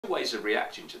ways of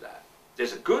reacting to that.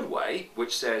 There's a good way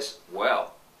which says,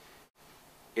 well,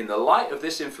 in the light of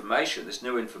this information, this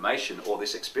new information, or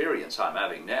this experience I'm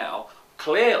having now,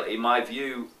 clearly my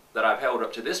view that I've held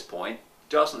up to this point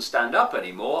doesn't stand up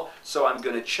anymore, so I'm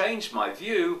going to change my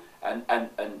view and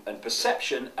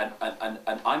perception, and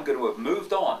I'm going to have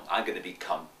moved on. I'm going to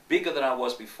become bigger than I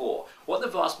was before. What the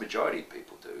vast majority of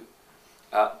people do,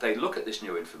 they look at this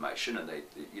new information, and they,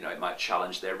 it might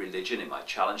challenge their religion, it might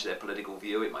challenge their political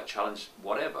view, it might challenge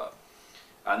whatever,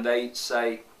 and they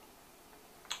say,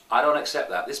 I don't accept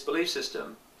that. This belief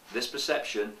system, this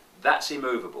perception, that's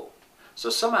immovable. So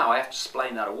somehow I have to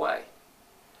explain that away.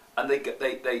 And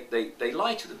they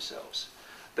lie to themselves.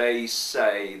 They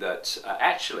say that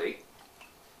actually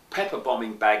pepper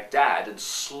bombing Baghdad and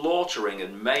slaughtering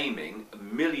and maiming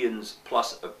millions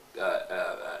plus of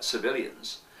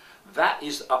civilians, that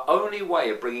is the only way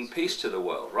of bringing peace to the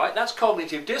world, right? That's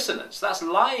cognitive dissonance. That's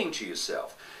lying to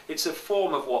yourself. It's a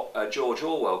form of what George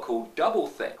Orwell called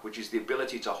doublethink, which is the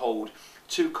ability to hold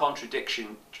two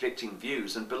contradicting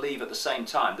views and believe at the same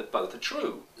time that both are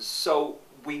true. So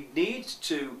we need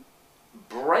to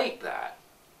break that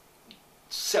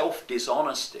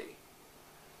self-dishonesty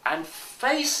and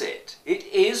face it. It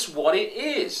is what it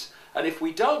is. And if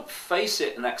we don't face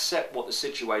it and accept what the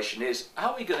situation is,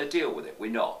 how are we going to deal with it?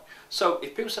 We're not. So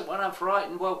if people say, well, I'm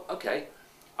frightened, well, okay,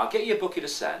 I'll get you a bucket of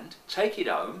sand, take it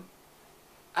home,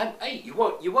 and hey, you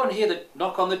won't hear the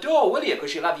knock on the door, will you?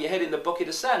 Because you'll have your head in the bucket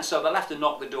of sand, so they'll have to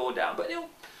knock the door down. But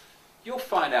you'll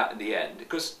find out in the end,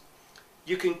 because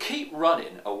you can keep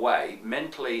running away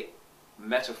mentally,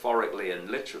 metaphorically, and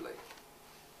literally,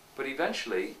 but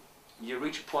eventually you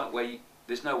reach a point where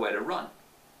there's nowhere to run.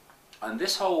 And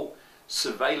this whole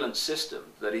surveillance system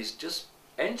that is just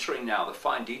entering now the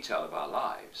fine detail of our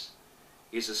lives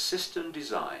is a system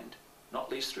designed,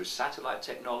 not least through satellite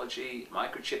technology,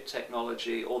 microchip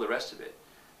technology, all the rest of it,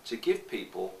 to give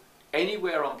people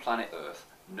anywhere on planet Earth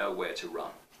nowhere to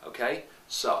run. Okay?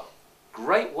 So,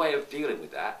 great way of dealing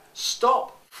with that.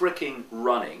 Stop fricking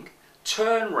running,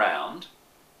 turn round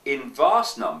in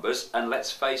vast numbers, and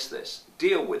let's face this.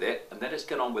 Deal with it, and then let's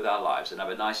get on with our lives and have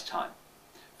a nice time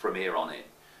from here on in.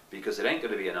 Because it ain't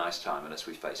going to be a nice time unless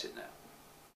we face it now.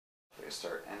 Is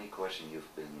there any question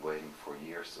you've been waiting for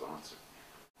years to answer?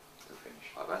 To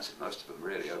finish? I've answered most of them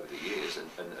really over the years, and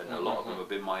a lot of them have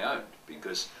been my own,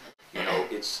 because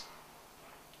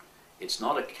it's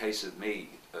not a case of me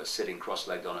sitting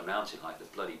cross-legged on a mountain like the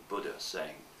bloody Buddha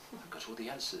saying, I've got all the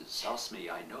answers, ask me,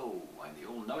 I know, I'm the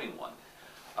all-knowing one.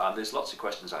 There's lots of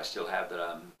questions I still have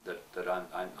that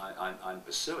I'm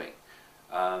pursuing.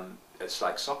 It's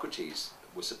like Socrates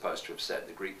was supposed to have said,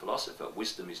 the Greek philosopher,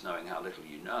 wisdom is knowing how little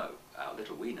you know, how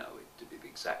little we know, to be the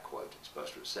exact quote it's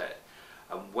supposed to have said.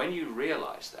 And when you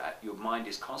realize that, your mind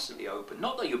is constantly open,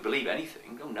 not that you believe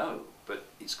anything, oh no, but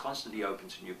it's constantly open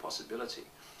to new possibility.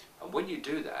 And when you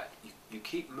do that, you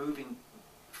keep moving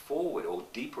forward or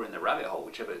deeper in the rabbit hole,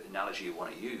 whichever analogy you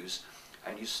want to use,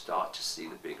 and you start to see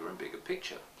the bigger and bigger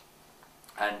picture.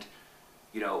 And,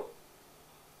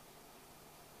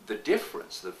 the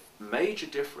difference, the major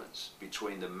difference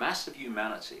between the mass of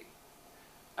humanity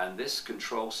and this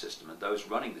control system, and those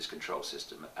running this control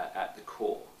system at the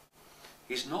core,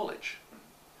 is knowledge.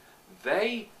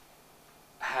 They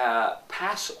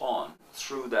pass on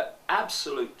through the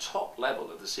absolute top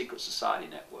level of the secret society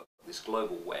network, this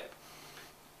global web,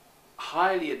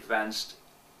 highly advanced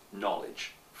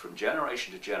knowledge from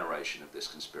generation to generation of this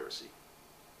conspiracy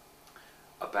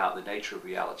about the nature of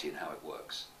reality and how it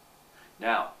works.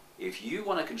 Now, if you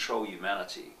want to control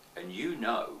humanity, and you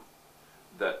know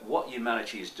that what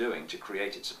humanity is doing to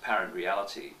create its apparent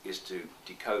reality is to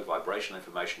decode vibrational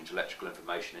information into electrical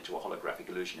information into a holographic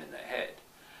illusion in their head,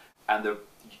 and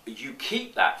you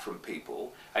keep that from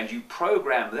people, and you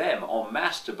program them en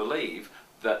masse to believe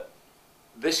that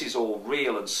this is all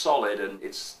real and solid and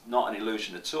it's not an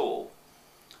illusion at all,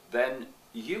 then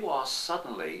you are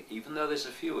suddenly, even though there's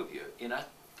a few of you, in a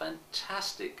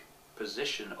fantastic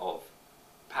position of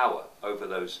power over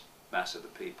those mass of the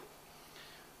people.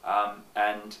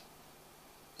 And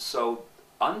so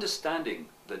understanding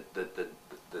the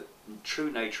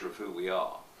true nature of who we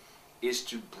are is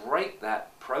to break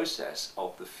that process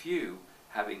of the few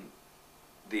having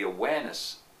the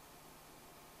awareness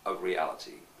of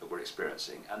reality that we're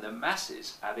experiencing and the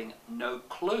masses having no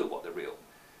clue what the real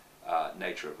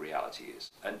nature of reality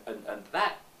is. And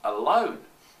that alone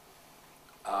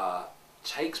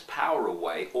takes power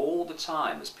away all the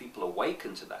time as people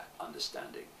awaken to that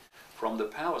understanding from the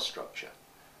power structure.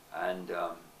 And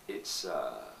it's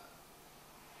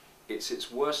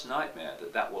its worst nightmare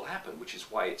that will happen, which is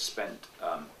why it's spent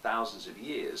thousands of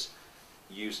years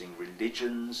using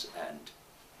religions and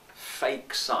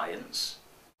fake science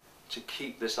to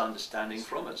keep this understanding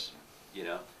from us. You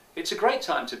know, it's a great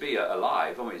time to be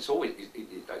alive. I mean, it's always,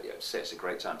 it's a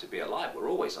great time to be alive. We're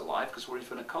always alive because we're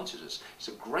infinite consciousness. It's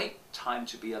a great time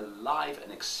to be alive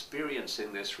and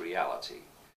experiencing this reality.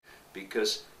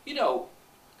 Because, you know,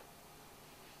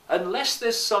 unless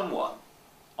there's someone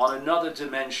on another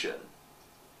dimension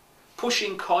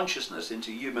pushing consciousness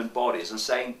into human bodies and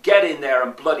saying, get in there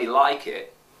and bloody like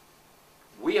it,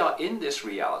 we are in this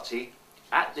reality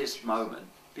at this moment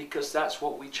because that's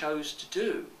what we chose to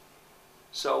do.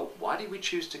 So why did we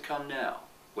choose to come now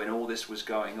when all this was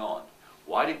going on?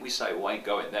 Why didn't we say, well, I ain't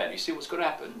going there? And you see what's going to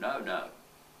happen? No, no.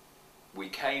 We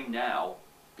came now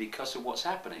because of what's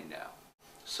happening now.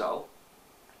 So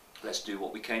let's do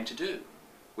what we came to do,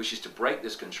 which is to break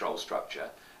this control structure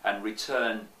and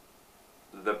return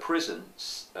the prison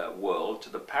world to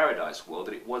the paradise world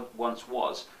that it once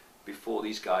was before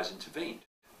these guys intervened.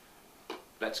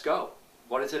 Let's go.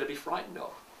 What is there to be frightened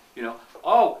of? You know,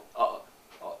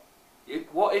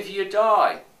 what if you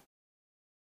die?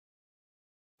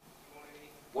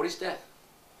 What is death?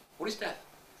 What is death?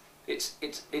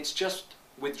 It's just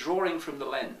withdrawing from the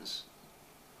lens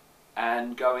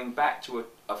and going back to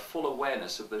a full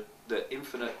awareness of the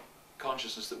infinite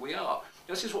consciousness that we are.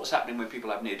 This is what's happening when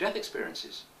people have near-death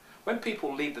experiences. When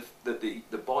people leave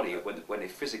the body, when they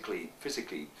physically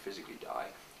die,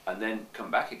 and then come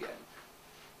back again,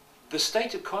 the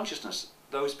state of consciousness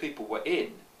those people were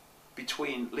in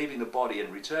between leaving the body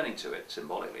and returning to it,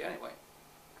 symbolically anyway,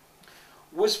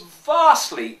 was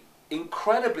vastly,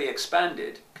 incredibly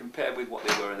expanded compared with what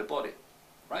they were in the body,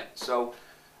 right? So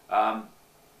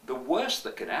the worst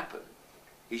that can happen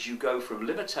is you go from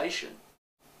limitation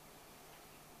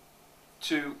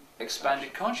to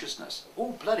expanded consciousness.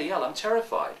 Oh, bloody hell, I'm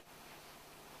terrified.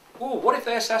 Oh, what if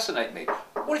they assassinate me?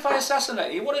 What if I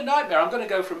assassinate you? What a nightmare. I'm going to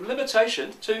go from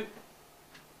limitation to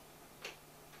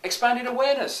expanded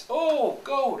awareness. Oh,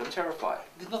 God, I'm terrified.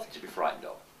 There's nothing to be frightened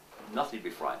of. Nothing to be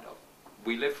frightened of.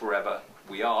 We live forever.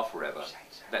 We are forever.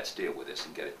 Let's deal with this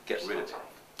and get rid of it.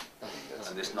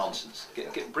 And this nonsense.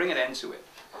 Bring an end to it.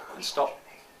 And stop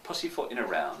pussyfooting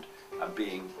around and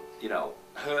being, you know,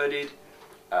 herded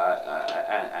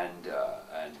and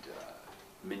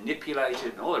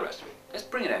manipulated and all the rest of it. Let's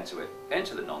bring an end to it. End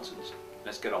to the nonsense.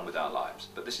 Let's get on with our lives.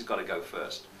 But this has got to go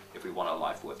first if we want a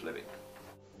life worth living.